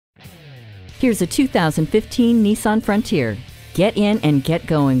Here's a 2015 Nissan Frontier. Get in and get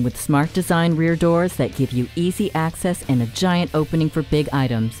going with smart design rear doors that give you easy access and a giant opening for big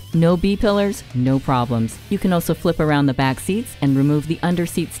items. No B-pillars, no problems. You can also flip around the back seats and remove the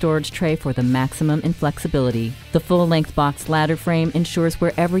under-seat storage tray for the maximum in flexibility. The full-length box ladder frame ensures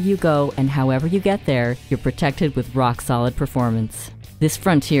wherever you go and however you get there, you're protected with rock-solid performance. This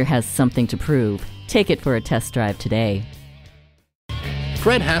Frontier has something to prove. Take it for a test drive today.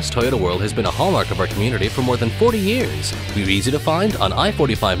 Fred Haas Toyota World has been a hallmark of our community for more than 40 years. We're easy to find on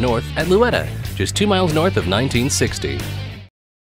I-45 North at Louetta, just 2 miles north of 1960.